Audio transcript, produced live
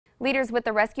Leaders with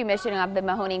the rescue mission of the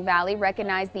Mahoning Valley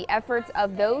recognize the efforts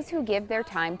of those who give their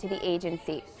time to the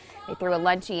agency. They threw a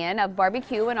luncheon of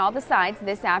barbecue and all the sides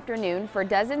this afternoon for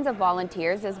dozens of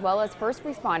volunteers as well as first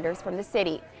responders from the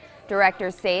city.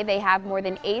 Directors say they have more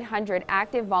than 800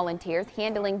 active volunteers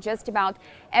handling just about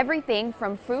everything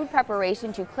from food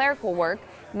preparation to clerical work,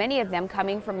 many of them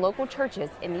coming from local churches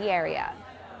in the area.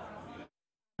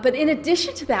 But in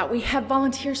addition to that, we have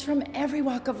volunteers from every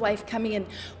walk of life coming in.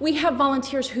 We have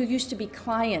volunteers who used to be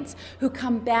clients, who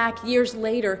come back years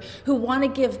later, who want to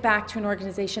give back to an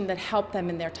organization that helped them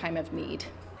in their time of need.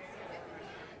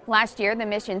 Last year, the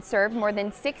mission served more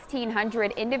than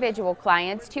 1,600 individual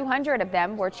clients. 200 of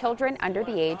them were children under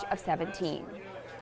the age of 17.